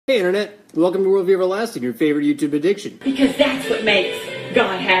Hey Internet, welcome to Worldview Everlasting, your favorite YouTube addiction. Because that's what makes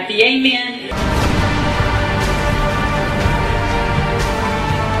God happy, amen?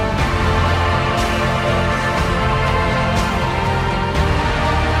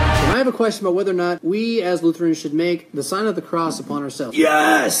 I have a question about whether or not we as Lutherans should make the sign of the cross upon ourselves.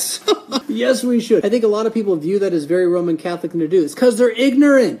 Yes! Yes, we should. I think a lot of people view that as very Roman Catholic thing to do. It's because they're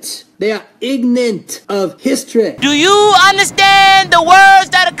ignorant. They are ignorant of history. Do you understand the words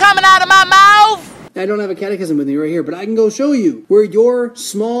that are coming out of my mouth? I don't have a catechism with me right here, but I can go show you where your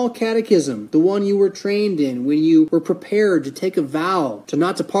small catechism, the one you were trained in when you were prepared to take a vow to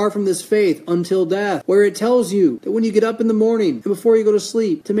not depart from this faith until death, where it tells you that when you get up in the morning and before you go to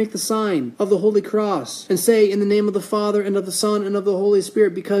sleep, to make the sign of the Holy Cross and say, in the name of the Father and of the Son and of the Holy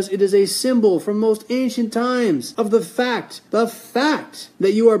Spirit, because it is a symbol from most ancient times of the fact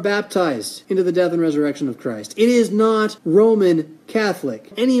that you are baptized into the death and resurrection of Christ. It is not Roman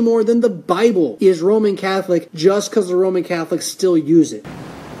Catholic any more than the Bible is Roman Catholic just because the Roman Catholics still use it.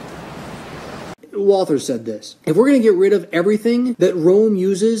 Walther said this: if we're going to get rid of everything that Rome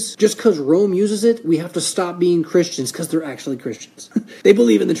uses just because Rome uses it, we have to stop being Christians because they're actually Christians. They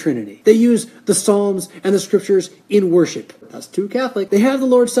believe in the Trinity. They use the Psalms and the Scriptures in worship. That's too Catholic. They have the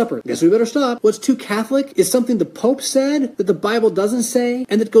Lord's Supper. Guess we better stop. What's too Catholic is something the Pope said that the Bible doesn't say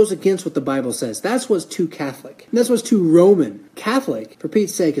and that goes against what the Bible says. That's what's too Catholic. And that's what's too Roman. Catholic, for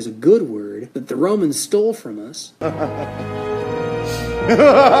Pete's sake, is a good word that the Romans stole from us.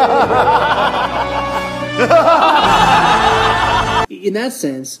 In that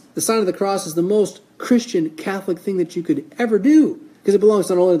sense, the sign of the cross is the most Christian Catholic thing that you could ever do. Because it belongs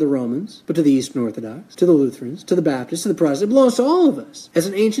not only to the Romans, but to the Eastern Orthodox, to the Lutherans, to the Baptists, to the Protestants. It belongs to all of us as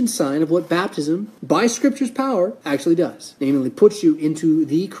an ancient sign of what baptism, by Scripture's power, actually does. Namely, puts you into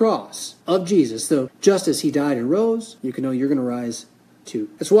the cross of Jesus. So just as he died and rose, you can know you're going to rise too.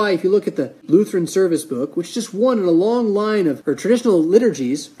 That's why if you look at the Lutheran service book, which is just one in a long line of traditional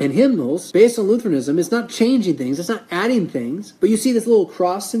liturgies and hymnals based on Lutheranism, it's not changing things, it's not adding things, but you see this little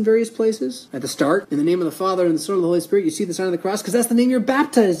cross in various places. At the start, in the name of the Father and the Son and the Holy Spirit, you see the sign of the cross because that's the name you're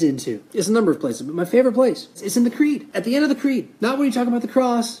baptized into. It's a number of places, but my favorite place is in the creed. At the end of the creed. Not when you talk about the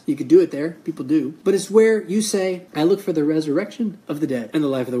cross. You could do it there. People do. But it's where you say, I look for the resurrection of the dead and the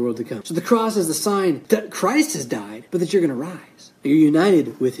life of the world to come. So the cross is the sign that Christ has died, but that you're going to rise. You're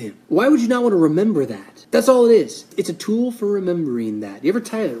united with him. Why would you not want to remember that? That's all it is. It's a tool for remembering that. You ever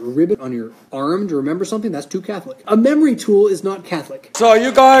tie a ribbon on your arm to remember something? That's too Catholic. A memory tool is not Catholic. So are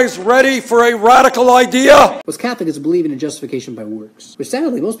you guys ready for a radical idea? What's Catholic is believing in justification by works. Which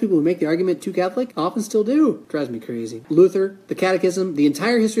sadly, most people who make the argument too Catholic often still do. Drives me crazy. Luther, the Catechism, the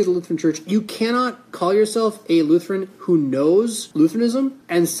entire history of the Lutheran Church, you cannot call yourself a Lutheran who knows Lutheranism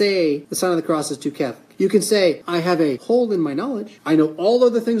and say the sign of the cross is too Catholic. You can say, I have a hole in my knowledge. I know all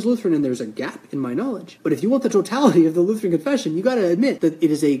other things Lutheran and there's a gap in my knowledge. But if you want the totality of the Lutheran confession, you got to admit that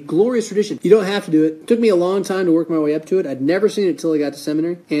it is a glorious tradition. You don't have to do it. It took me a long time to work my way up to it. I'd never seen it until I got to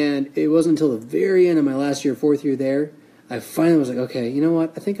seminary. And it wasn't until the very end of my last year, fourth year there, I finally was like, okay, you know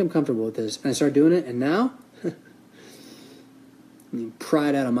what? I think I'm comfortable with this. And I started doing it. And now, pry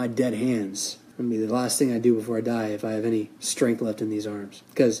it out of my dead hands. It'll be the last thing I do before I die if I have any strength left in these arms.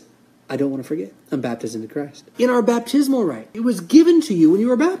 Because I don't want to forget. I'm baptized into Christ. In our baptismal rite, it was given to you when you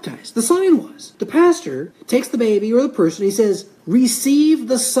were baptized. The sign was. The pastor takes the baby or the person, he says, receive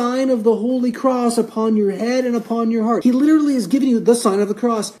the sign of the Holy Cross upon your head and upon your heart. He literally is giving you the sign of the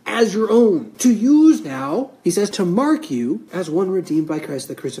cross as your own. To use now, he says, to mark you as one redeemed by Christ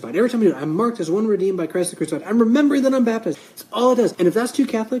the crucified. Every time you do it, I'm marked as one redeemed by Christ the crucified. I'm remembering that I'm baptized. That's all it does. And if that's too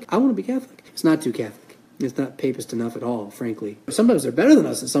Catholic, I want to be Catholic. It's not too Catholic. It's not papist enough at all, frankly. Sometimes they're better than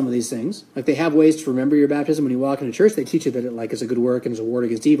us at some of these things. Like they have ways to remember your baptism when you walk into church. They teach you that it is a good work and is a ward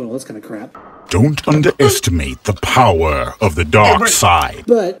against evil and all this kind of crap. Don't underestimate the power of the dark side.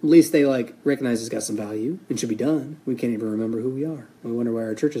 But at least they recognize it's got some value and should be done. We can't even remember who we are. We wonder why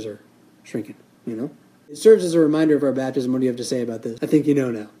our churches are shrinking, you know? It serves as a reminder of our baptism. What do you have to say about this? I think you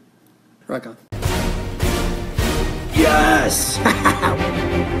know now. Rock on. Yes!